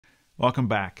Welcome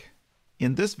back.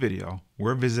 In this video,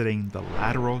 we're visiting the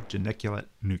Lateral Geniculate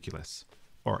Nucleus,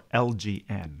 or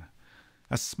LGN,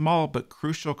 a small but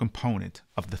crucial component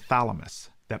of the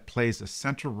thalamus that plays a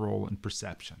central role in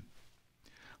perception.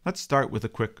 Let's start with a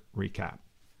quick recap.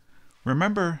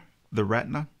 Remember the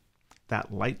retina,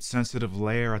 that light-sensitive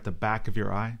layer at the back of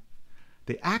your eye?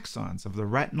 The axons of the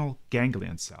retinal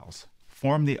ganglion cells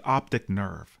form the optic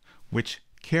nerve, which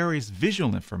carries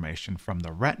visual information from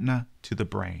the retina to the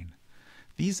brain.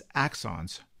 These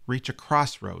axons reach a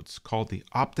crossroads called the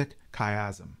optic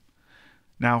chiasm.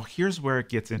 Now, here's where it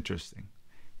gets interesting.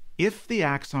 If the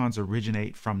axons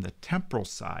originate from the temporal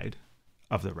side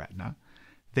of the retina,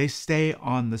 they stay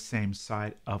on the same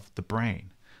side of the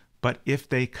brain. But if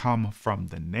they come from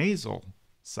the nasal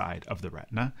side of the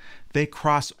retina, they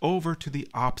cross over to the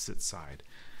opposite side.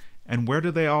 And where do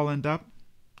they all end up?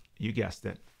 You guessed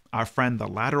it, our friend the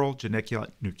lateral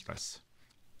geniculate nucleus.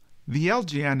 The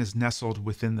LGN is nestled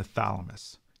within the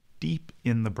thalamus, deep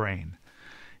in the brain.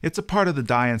 It's a part of the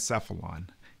diencephalon,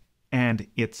 and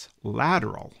it's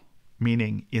lateral,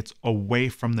 meaning it's away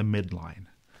from the midline.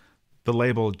 The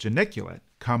label geniculate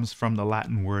comes from the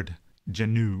Latin word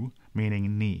genu,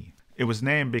 meaning knee. It was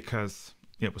named because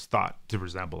it was thought to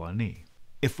resemble a knee.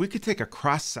 If we could take a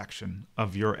cross-section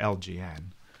of your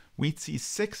LGN, we'd see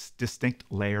 6 distinct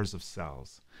layers of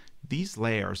cells. These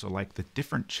layers are like the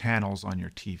different channels on your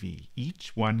TV,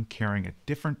 each one carrying a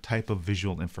different type of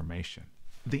visual information.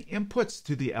 The inputs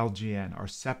to the LGN are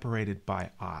separated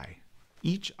by eye.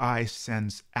 Each eye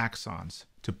sends axons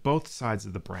to both sides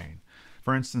of the brain.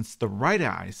 For instance, the right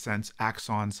eye sends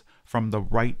axons from the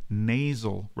right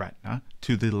nasal retina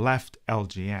to the left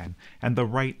LGN, and the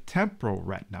right temporal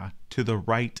retina to the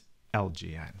right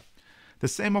LGN. The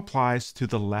same applies to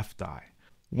the left eye.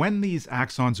 When these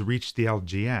axons reach the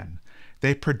LGN,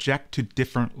 they project to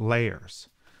different layers.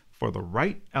 For the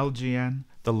right LGN,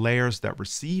 the layers that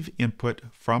receive input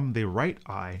from the right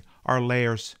eye are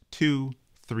layers 2,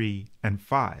 3, and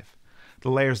 5. The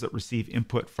layers that receive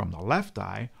input from the left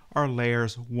eye are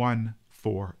layers 1,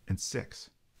 4, and 6.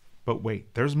 But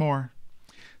wait, there's more.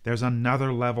 There's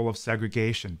another level of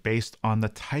segregation based on the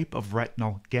type of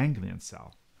retinal ganglion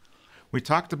cell. We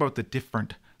talked about the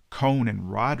different cone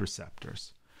and rod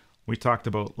receptors. We talked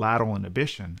about lateral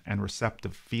inhibition and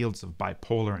receptive fields of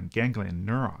bipolar and ganglion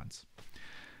neurons.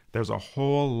 There's a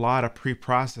whole lot of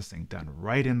pre-processing done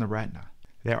right in the retina.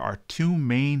 There are 2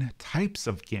 main types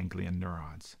of ganglion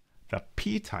neurons, the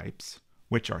P types,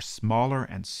 which are smaller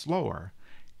and slower,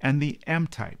 and the M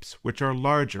types, which are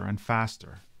larger and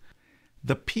faster.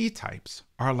 The P types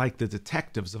are like the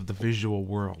detectives of the visual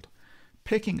world,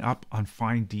 picking up on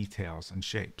fine details and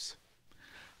shapes.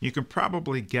 You can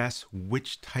probably guess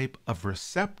which type of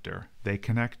receptor they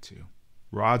connect to,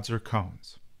 rods or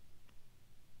cones.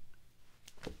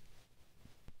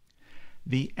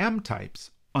 The M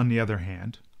types, on the other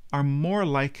hand, are more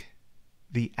like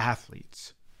the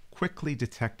athletes, quickly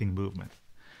detecting movement.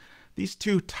 These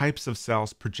 2 types of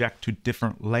cells project to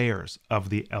different layers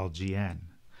of the LGN.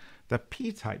 The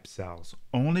P-type cells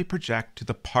only project to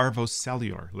the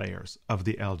parvocellular layers of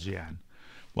the LGN,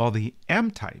 while the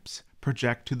M-types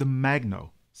project to the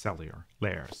magnocellular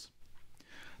layers.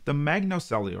 The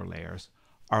magnocellular layers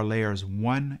are layers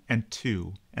 1 and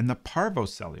 2, and the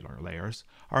parvocellular layers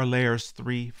are layers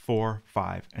 3, 4,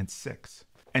 5, and 6.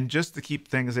 And just to keep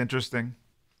things interesting,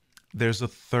 there's a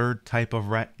 3rd type of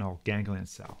retinal ganglion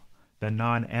cell, the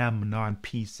non-M,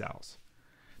 non-P cells.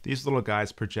 These little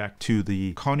guys project to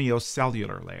the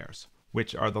coniocellular layers,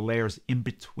 which are the layers in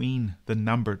between the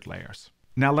numbered layers.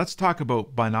 Now let's talk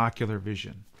about binocular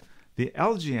vision. The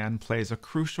LGN plays a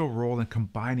crucial role in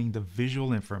combining the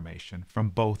visual information from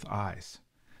both eyes.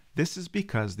 This is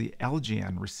because the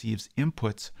LGN receives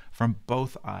inputs from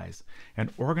both eyes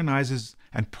and organizes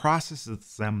and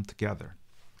processes them together.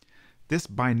 This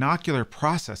binocular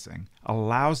processing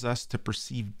allows us to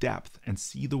perceive depth and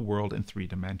see the world in 3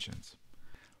 dimensions.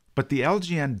 But the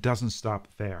LGN doesn't stop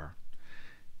there.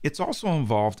 It's also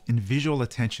involved in visual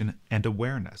attention and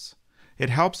awareness. It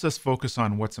helps us focus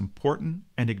on what's important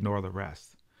and ignore the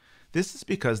rest. This is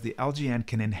because the LGN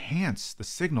can enhance the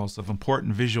signals of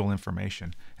important visual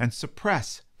information and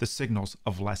suppress the signals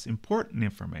of less important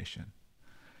information.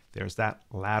 There's that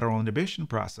lateral inhibition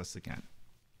process again.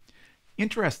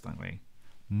 Interestingly,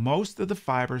 most of the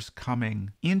fibers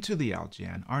coming into the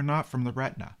LGN are not from the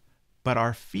retina, but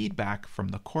are feedback from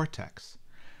the cortex.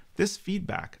 This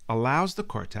feedback allows the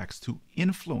cortex to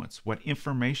influence what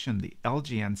information the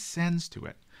LGN sends to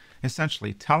it,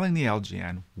 essentially telling the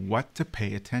LGN what to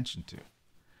pay attention to.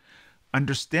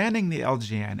 Understanding the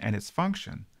LGN and its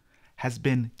function has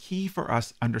been key for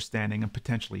us understanding and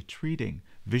potentially treating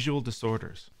visual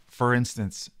disorders. For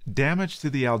instance, damage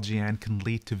to the LGN can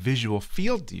lead to visual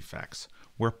field defects,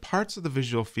 where parts of the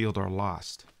visual field are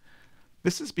lost.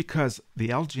 This is because the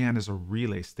LGN is a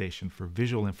relay station for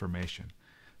visual information,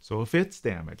 so if it's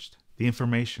damaged, the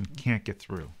information can't get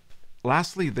through.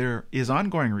 Lastly, there is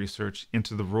ongoing research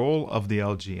into the role of the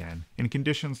LGN in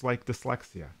conditions like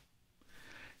dyslexia.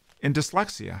 In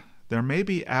dyslexia, there may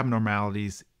be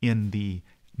abnormalities in the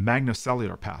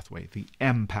magnocellular pathway, the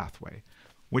M pathway,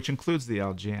 which includes the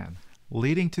LGN,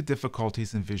 leading to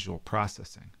difficulties in visual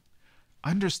processing.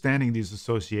 Understanding these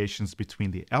associations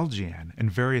between the LGN and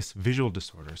various visual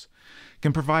disorders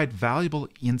can provide valuable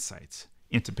insights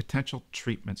into potential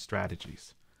treatment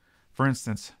strategies. For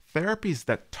instance, therapies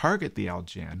that target the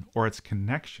LGN or its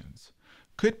connections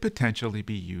could potentially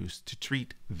be used to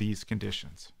treat these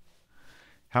conditions.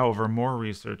 However, more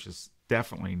research is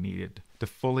definitely needed to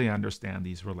fully understand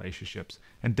these relationships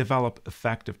and develop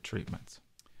effective treatments.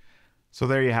 So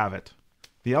there you have it.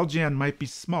 The LGN might be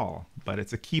small, but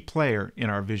it's a key player in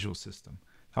our visual system,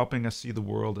 helping us see the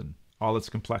world in all its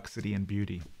complexity and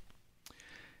beauty.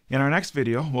 In our next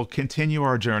video, we'll continue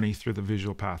our journey through the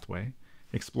visual pathway,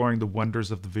 exploring the wonders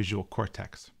of the visual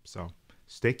cortex. So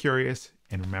stay curious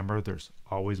and remember there's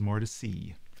always more to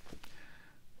see.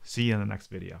 See you in the next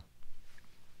video.